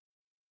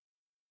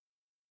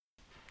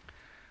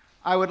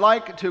I would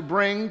like to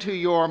bring to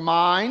your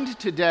mind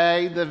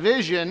today the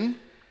vision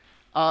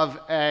of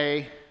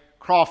a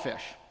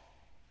crawfish.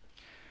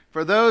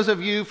 For those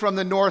of you from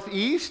the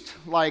Northeast,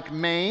 like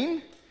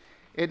Maine,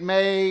 it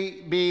may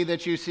be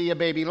that you see a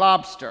baby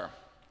lobster.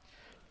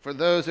 For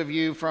those of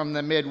you from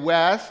the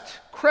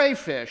Midwest,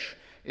 crayfish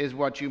is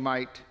what you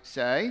might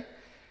say.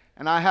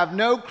 And I have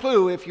no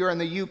clue if you're in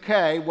the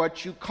UK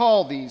what you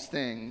call these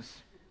things.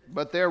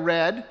 But they're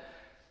red,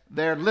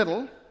 they're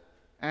little,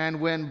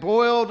 and when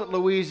boiled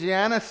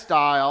Louisiana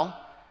style,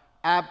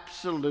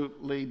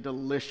 absolutely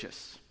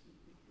delicious.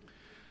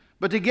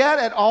 But to get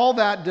at all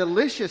that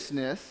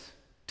deliciousness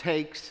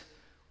takes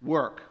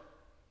work.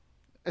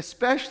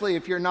 Especially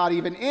if you're not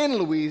even in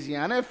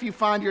Louisiana, if you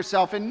find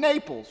yourself in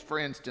Naples, for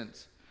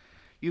instance.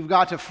 You've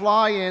got to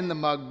fly in the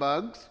mug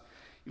bugs,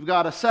 you've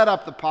got to set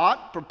up the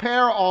pot,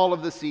 prepare all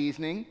of the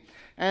seasoning,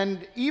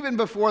 and even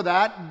before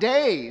that,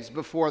 days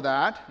before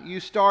that, you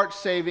start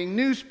saving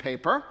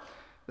newspaper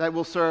that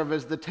will serve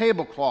as the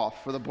tablecloth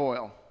for the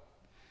boil.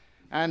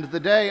 And the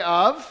day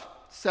of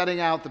setting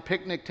out the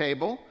picnic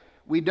table,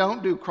 we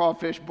don't do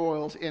crawfish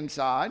boils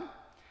inside.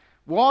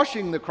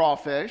 Washing the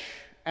crawfish,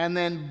 and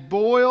then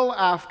boil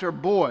after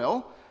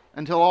boil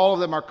until all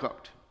of them are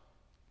cooked.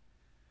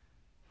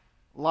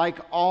 Like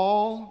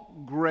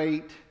all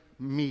great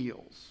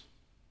meals,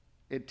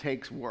 it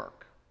takes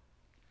work.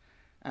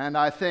 And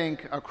I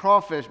think a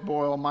crawfish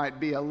boil might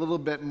be a little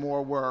bit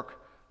more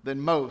work than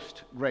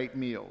most great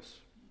meals.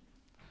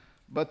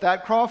 But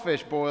that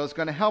crawfish boil is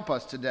going to help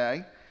us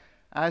today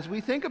as we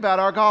think about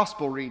our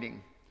gospel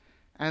reading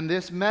and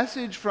this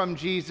message from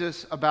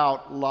Jesus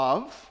about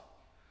love,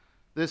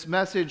 this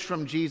message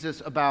from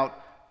Jesus about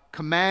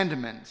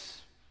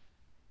commandments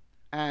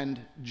and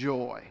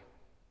joy.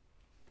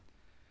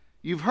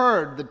 You've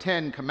heard the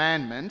 10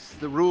 Commandments,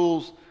 the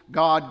rules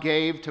God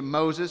gave to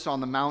Moses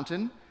on the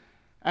mountain,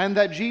 and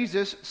that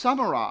Jesus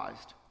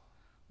summarized.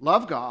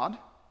 Love God,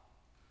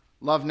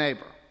 love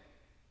neighbor.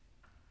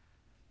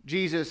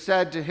 Jesus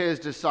said to his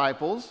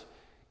disciples,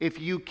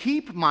 "If you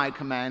keep my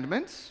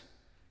commandments,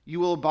 you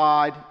will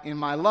abide in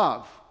my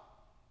love.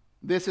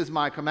 This is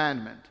my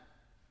commandment,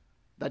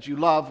 that you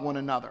love one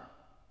another.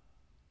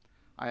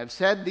 I have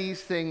said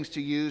these things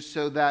to you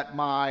so that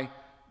my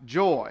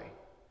joy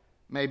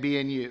may be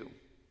in you,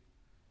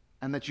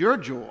 and that your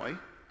joy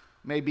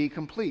may be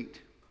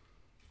complete."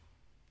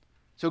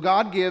 So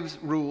God gives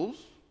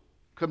rules,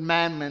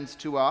 commandments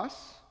to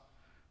us,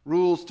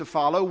 rules to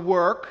follow,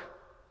 work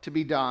to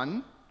be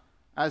done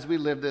as we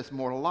live this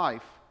mortal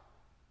life.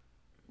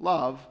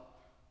 Love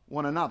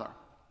one another.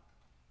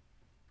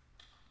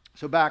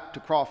 So back to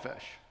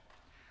crawfish.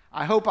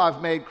 I hope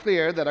I've made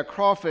clear that a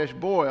crawfish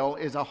boil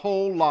is a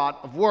whole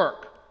lot of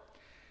work.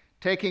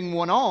 Taking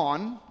one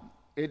on,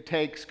 it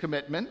takes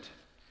commitment,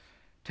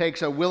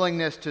 takes a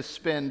willingness to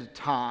spend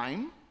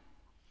time,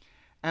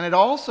 and it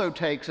also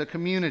takes a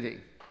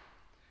community.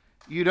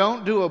 You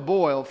don't do a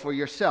boil for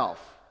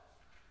yourself.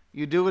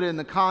 You do it in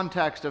the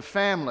context of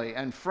family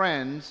and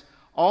friends,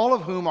 all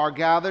of whom are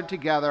gathered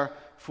together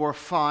for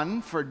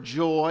fun, for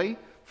joy,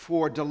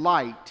 for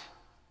delight.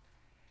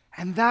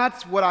 And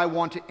that's what I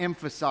want to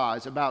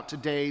emphasize about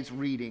today's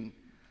reading.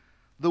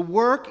 The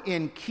work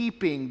in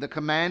keeping the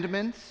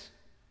commandments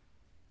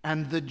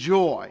and the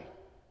joy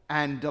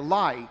and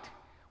delight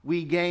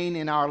we gain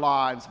in our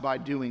lives by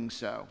doing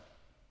so.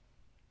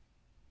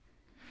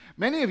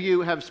 Many of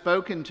you have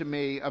spoken to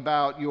me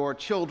about your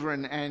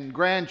children and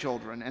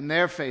grandchildren and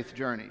their faith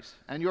journeys,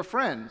 and your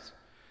friends.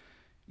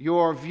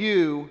 Your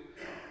view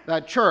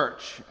that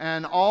church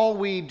and all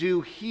we do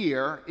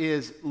here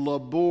is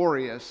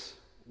laborious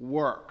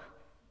work.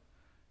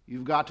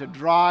 You've got to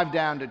drive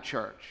down to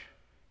church.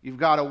 You've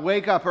got to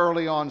wake up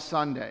early on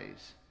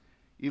Sundays.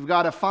 You've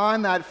got to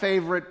find that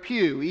favorite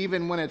pew,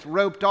 even when it's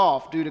roped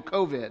off due to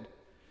COVID.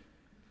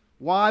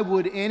 Why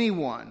would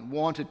anyone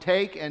want to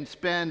take and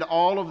spend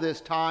all of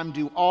this time,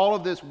 do all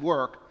of this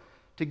work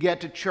to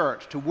get to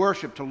church, to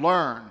worship, to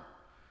learn,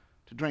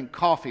 to drink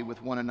coffee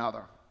with one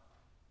another?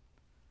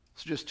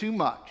 It's just too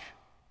much.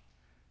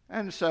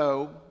 And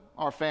so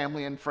our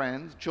family and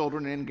friends,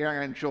 children and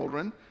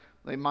grandchildren,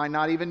 they might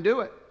not even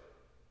do it.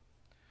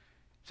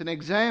 It's an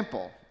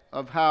example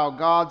of how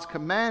God's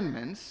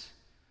commandments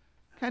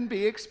can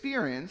be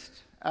experienced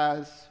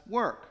as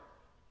work.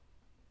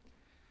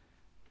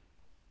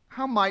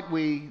 How might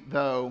we,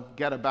 though,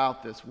 get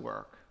about this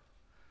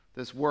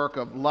work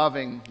of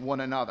loving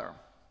one another?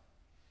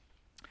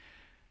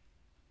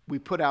 We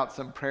put out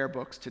some prayer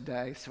books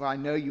today, so I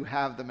know you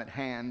have them at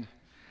hand.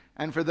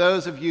 And for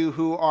those of you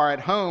who are at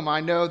home, I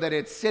know that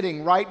it's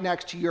sitting right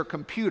next to your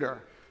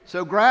computer.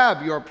 So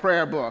grab your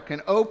prayer book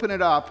and open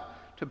it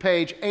up to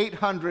page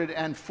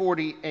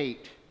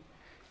 848.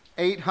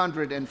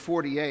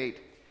 848.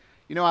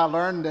 You know, I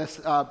learned this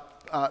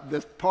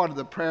part of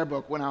the prayer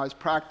book when I was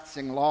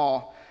practicing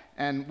law.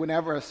 And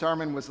whenever a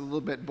sermon was a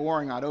little bit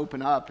boring, I'd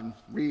open up and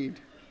read.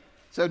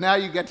 So now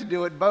you get to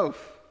do it both.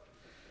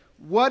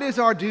 What is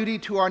our duty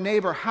to our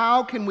neighbor?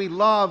 How can we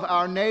love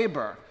our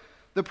neighbor?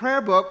 The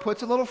prayer book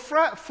puts a little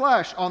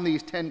flesh on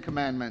these 10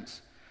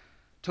 commandments.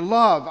 to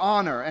love,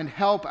 honor, and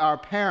help our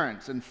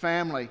parents and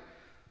family,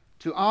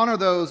 to honor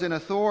those in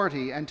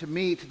authority and to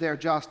meet their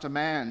just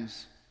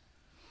demands,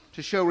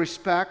 to show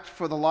respect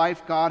for the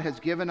life God has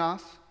given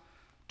us,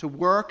 to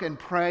work and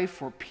pray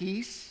for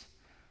peace,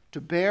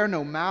 to bear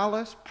no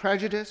malice,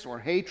 prejudice, or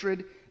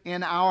hatred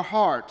in our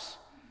hearts,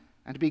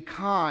 and to be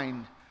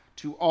kind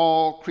to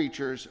all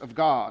creatures of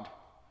God,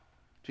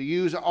 to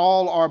use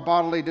all our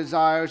bodily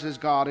desires as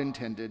God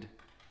intended,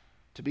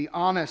 to be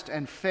honest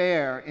and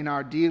fair in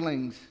our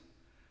dealings,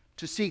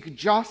 to seek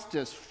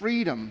justice,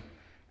 freedom,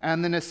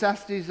 and the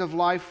necessities of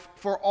life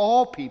for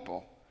all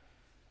people,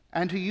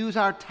 and to use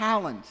our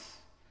talents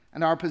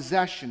and our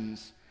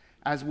possessions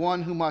as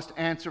one who must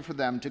answer for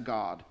them to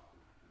God,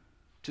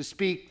 to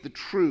speak the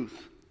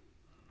truth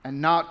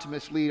and not to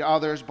mislead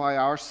others by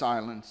our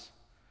silence,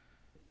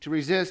 to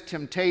resist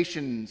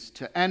temptations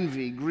to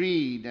envy,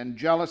 greed, and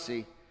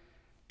jealousy,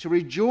 to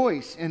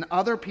rejoice in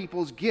other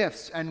people's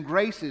gifts and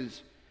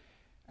graces,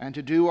 and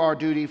to do our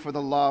duty for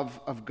the love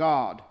of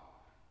God,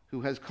 who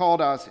has called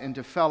us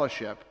into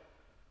fellowship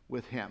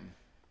with Him.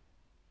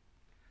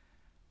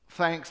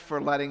 Thanks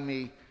for letting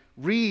me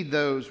read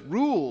those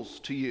rules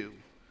to you,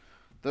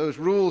 those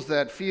rules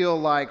that feel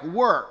like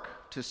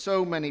work to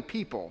so many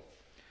people,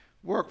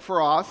 work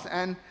for us,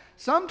 and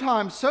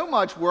sometimes so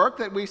much work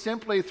that we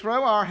simply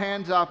throw our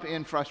hands up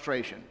in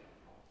frustration.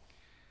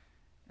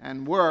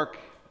 And work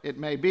it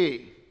may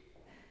be,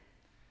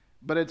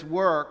 but it's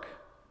work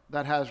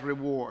that has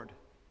reward.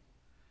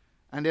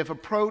 And if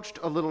approached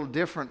a little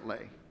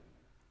differently,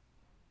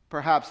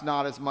 perhaps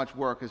not as much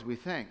work as we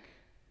think.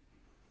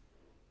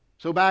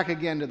 So back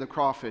again to the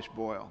crawfish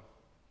boil.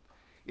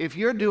 If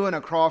you're doing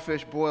a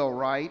crawfish boil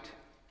right,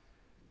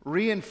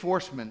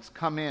 reinforcements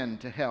come in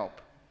to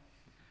help.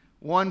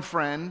 One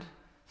friend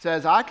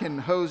says, I can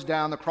hose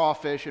down the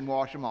crawfish and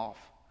wash them off.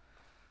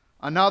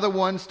 Another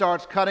one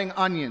starts cutting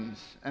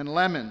onions and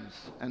lemons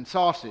and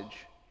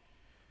sausage.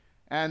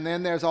 And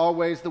then there's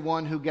always the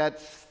one who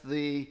gets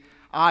the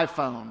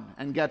iPhone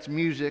and gets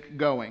music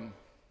going.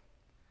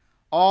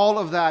 All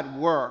of that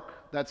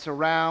work that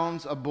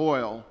surrounds a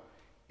boil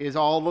is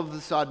all of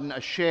a sudden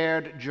a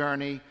shared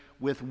journey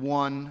with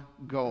one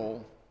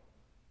goal,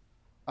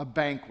 a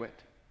banquet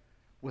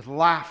with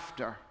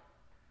laughter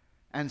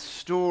and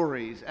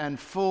stories and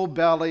full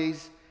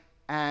bellies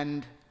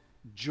and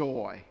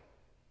joy.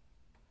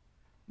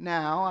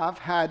 Now, I've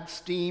had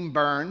steam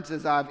burns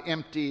as I've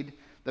emptied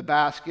the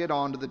basket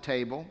onto the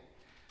table.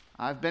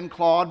 I've been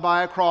clawed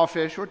by a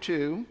crawfish or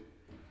two,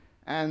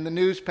 and the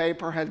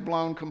newspaper has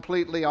blown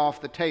completely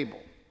off the table.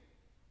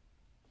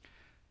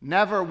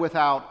 Never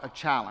without a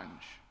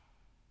challenge,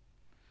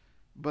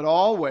 but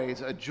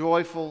always a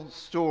joyful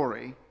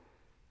story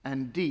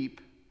and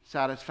deep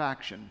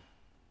satisfaction.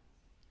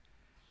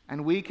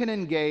 And we can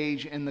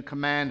engage in the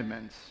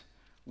commandments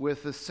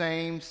with the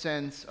same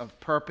sense of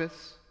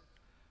purpose,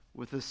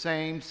 with the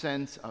same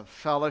sense of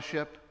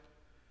fellowship.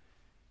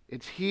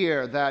 It's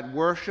here that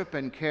worship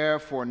and care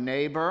for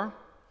neighbor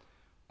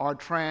are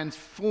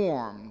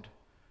transformed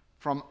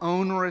from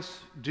onerous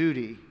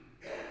duty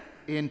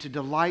into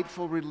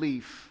delightful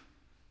relief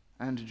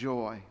and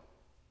joy.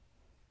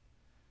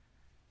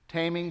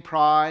 Taming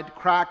pride,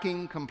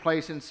 cracking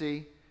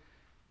complacency,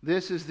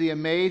 this is the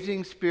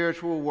amazing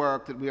spiritual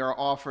work that we are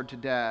offered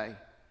today.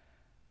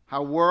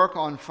 How work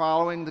on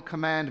following the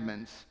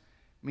commandments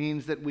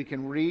means that we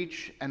can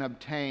reach and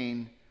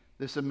obtain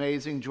this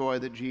amazing joy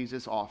that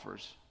Jesus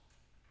offers.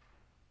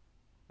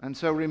 And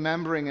so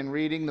remembering and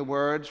reading the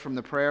words from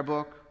the prayer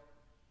book,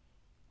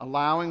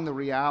 allowing the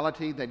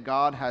reality that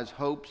God has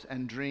hopes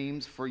and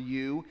dreams for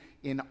you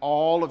in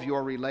all of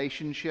your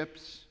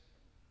relationships,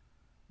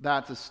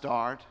 that's a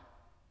start.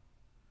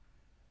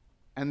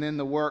 And then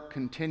the work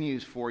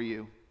continues for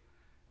you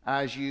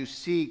as you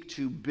seek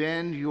to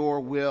bend your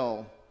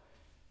will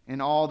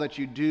in all that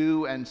you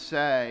do and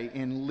say,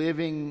 in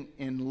living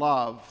in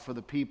love for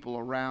the people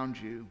around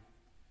you.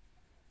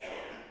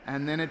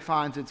 And then it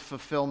finds its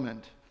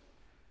fulfillment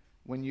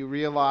when you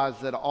realize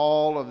that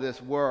all of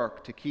this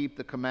work to keep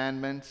the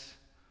commandments,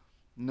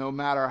 no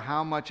matter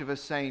how much of a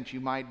saint you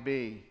might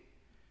be,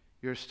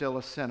 you're still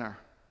a sinner.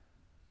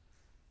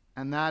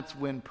 And that's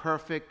when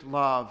perfect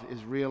love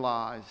is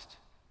realized,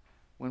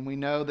 when we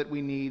know that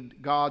we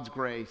need God's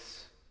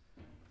grace,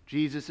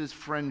 Jesus'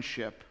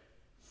 friendship,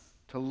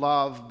 to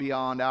love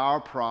beyond our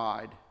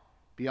pride,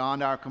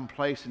 beyond our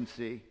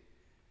complacency,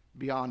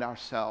 beyond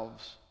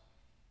ourselves.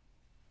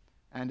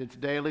 And it's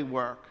daily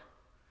work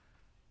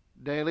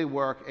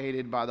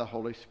aided by the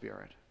Holy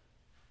Spirit.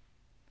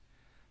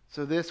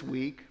 So this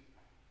week,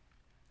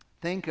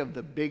 think of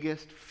the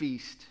biggest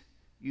feast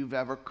you've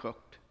ever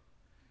cooked.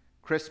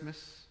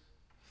 Christmas,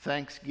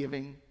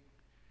 Thanksgiving,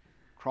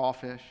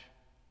 crawfish.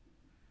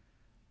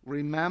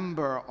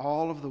 Remember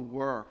all of the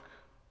work,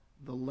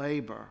 the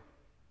labor,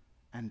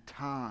 and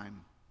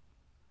time.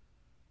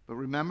 But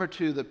remember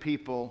too the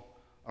people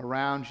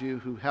around you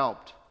who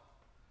helped.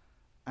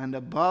 And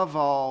above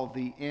all,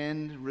 the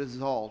end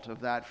result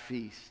of that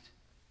feast: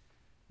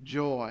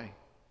 joy,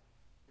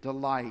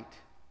 delight,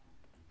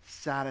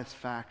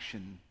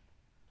 satisfaction,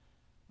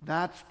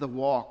 That's the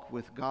walk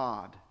with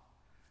God.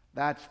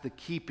 That's the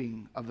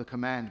keeping of the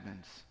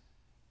commandments.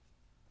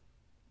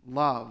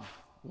 Love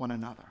one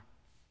another.